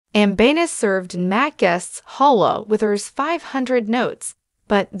Ambanis served nmacc guests halwa with Rs 500 notes.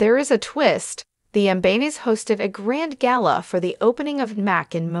 But there is a twist. The ambanis hosted a grand gala for the opening of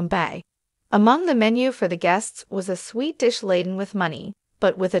nmacc in Mumbai. Among the menu for the guests was a sweet dish laden with money,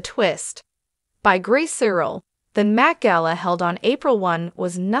 but with a twist. By Grace Cyril, the nmacc gala held on April 1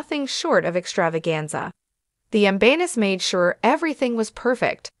 was nothing short of extravaganza. The ambanis made sure everything was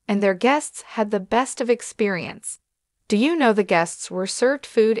perfect, and their guests had the best of experience. Do you know the guests were served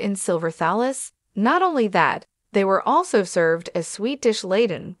food in silver thalis? Not only that, they were also served a sweet dish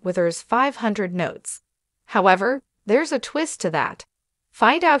laden with Rs 500 notes. However, there's a twist to that.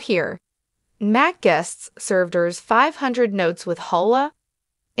 Find out here. nmacc guests served Rs 500 notes with halwa.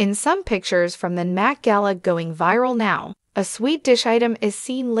 In some pictures from the nmacc gala going viral now, a sweet dish item is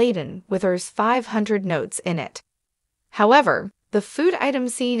seen laden with Rs 500 notes in it. However, the food item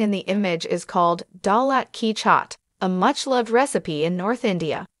seen in the image is called dalat ki chaat, a much-loved recipe in North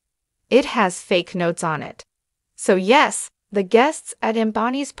India. It has fake notes on it. So yes, the guests at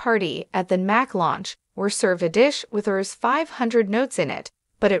Ambani's party at the nmacc launch were served a dish with Rs 500 notes in it,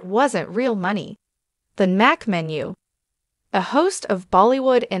 but it wasn't real money. The nmacc menu. A host of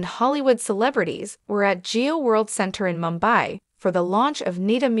Bollywood and Hollywood celebrities were at Jio World Centre in Mumbai for the launch of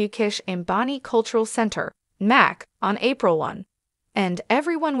nmacc Ambani Cultural Centre, nmacc, on April 1. And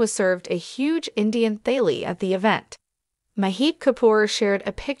everyone was served a huge Indian thali at the event. Mahit Kapoor shared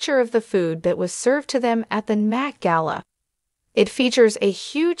a picture of the food that was served to them at the nmacc gala. It features a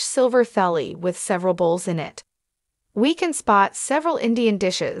huge silver thali with several bowls in it. We can spot several Indian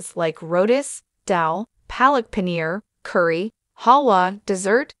dishes like rotis, dal, palak paneer, curry, halwa,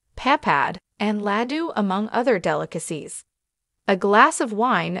 dessert, papad, and laddu among other delicacies. A glass of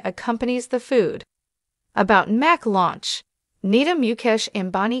wine accompanies the food. About nmacc launch. nmacc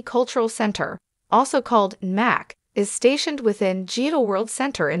Ambani Cultural Centre, also called nmacc, is stationed within Jio World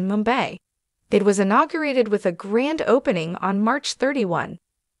Centre in Mumbai. It was inaugurated with a grand opening on March 31.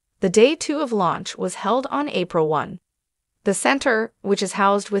 The day 2 of launch was held on April 1. The centre, which is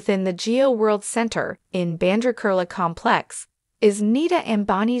housed within the Jio World Centre in Bandra Kurla complex, is Nita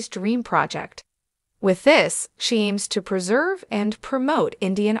Ambani's dream project. With this, she aims to preserve and promote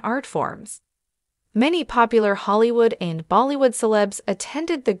Indian art forms. Many popular Hollywood and Bollywood celebs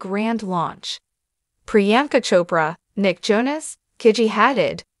attended the grand launch. Priyanka Chopra, Nick Jonas, Gigi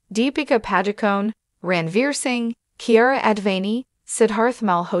Hadid, Deepika Padukone, Ranveer Singh, Kiara Advani, Siddharth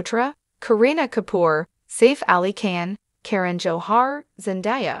Malhotra, Kareena Kapoor, Saif Ali Khan, Karan Johar,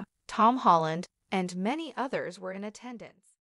 Zendaya, Tom Holland, and many others were in attendance.